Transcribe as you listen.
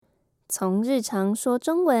从日常说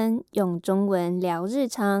中文，用中文聊日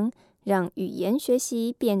常，让语言学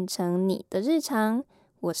习变成你的日常。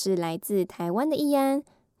我是来自台湾的易安，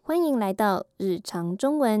欢迎来到日常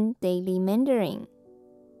中文 Daily Mandarin。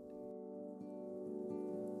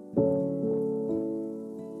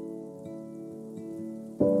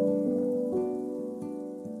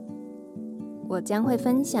我将会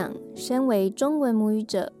分享，身为中文母语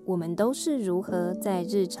者，我们都是如何在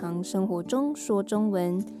日常生活中说中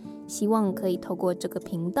文。希望可以透过这个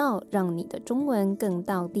频道，让你的中文更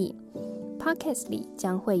道地。Podcast 里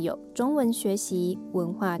将会有中文学习、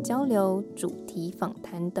文化交流、主题访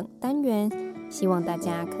谈等单元，希望大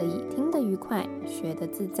家可以听得愉快，学得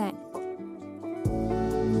自在。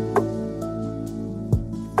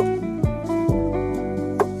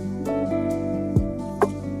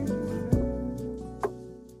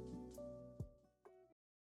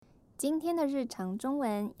今天的日常中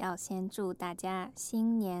文要先祝大家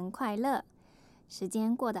新年快乐。时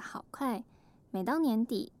间过得好快，每到年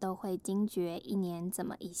底都会惊觉一年怎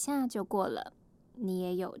么一下就过了。你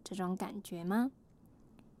也有这种感觉吗？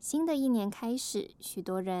新的一年开始，许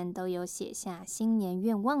多人都有写下新年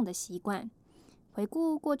愿望的习惯，回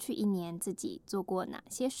顾过去一年自己做过哪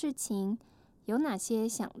些事情，有哪些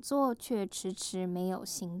想做却迟迟没有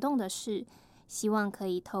行动的事，希望可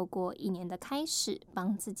以透过一年的开始，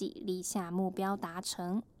帮自己立下目标达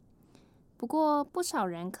成。不过，不少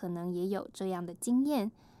人可能也有这样的经验，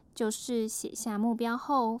就是写下目标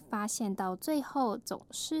后，发现到最后总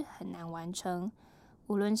是很难完成。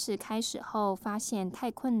无论是开始后发现太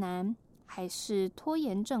困难，还是拖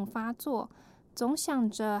延症发作，总想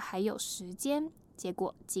着还有时间，结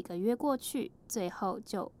果几个月过去，最后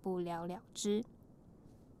就不了了之。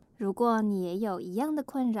如果你也有一样的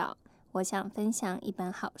困扰，我想分享一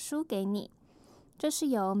本好书给你，这是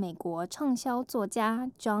由美国畅销作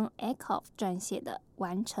家 John Acuff 撰写的《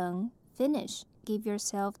完成 Finish Give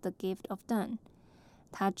Yourself the Gift of Done》。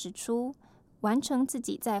他指出，完成自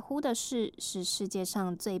己在乎的事是世界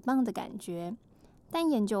上最棒的感觉，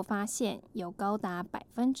但研究发现，有高达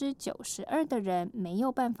 92% 的人没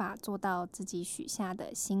有办法做到自己许下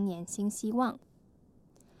的新年新希望。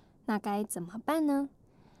那该怎么办呢？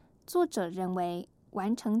作者认为，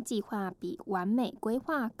完成计划比完美规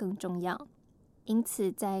划更重要，因此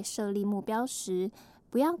在设立目标时，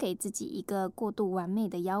不要给自己一个过度完美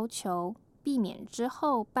的要求，避免之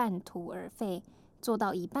后半途而废，做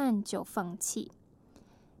到一半就放弃。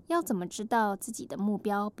要怎么知道自己的目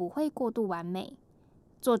标不会过度完美？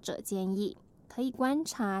作者建议可以观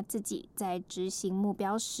察自己在执行目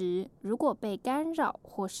标时，如果被干扰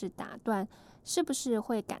或是打断，是不是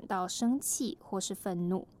会感到生气或是愤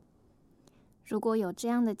怒？如果有这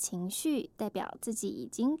样的情绪，代表自己已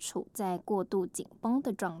经处在过度紧绷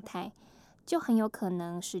的状态，就很有可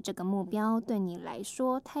能是这个目标对你来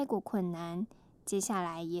说太过困难，接下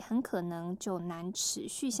来也很可能就难持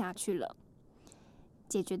续下去了。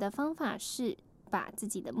解决的方法是把自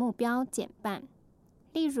己的目标减半，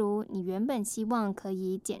例如你原本希望可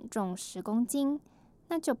以减重10公斤，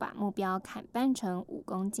那就把目标砍半成5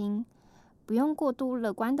公斤，不用过度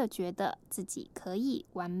乐观的觉得自己可以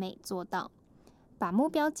完美做到。把目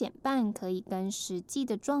标减半可以跟实际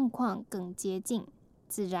的状况更接近，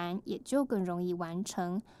自然也就更容易完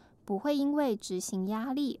成，不会因为执行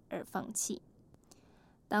压力而放弃。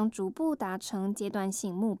当逐步达成阶段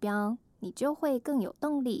性目标，你就会更有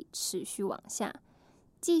动力持续往下，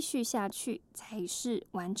继续下去才是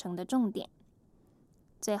完成的重点。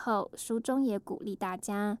最后，书中也鼓励大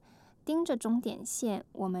家，盯着终点线，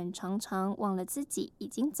我们常常忘了自己已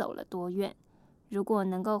经走了多远。如果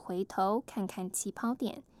能够回头看看起跑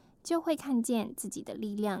点，就会看见自己的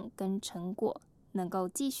力量跟成果，能够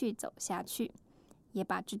继续走下去。也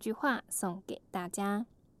把这句话送给大家。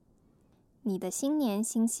你的新年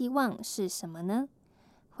新希望是什么呢？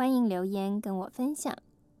欢迎留言跟我分享。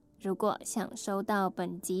如果想收到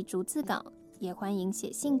本集逐字稿，也欢迎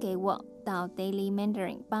写信给我到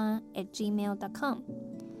dailymandarin8@gmail.com。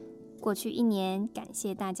过去一年，感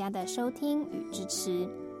谢大家的收听与支持。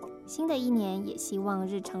新的一年，也希望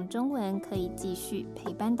日常中文可以继续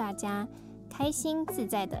陪伴大家，开心自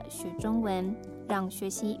在的学中文，让学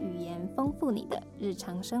习语言丰富你的日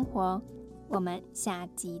常生活。我们下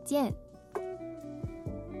集见。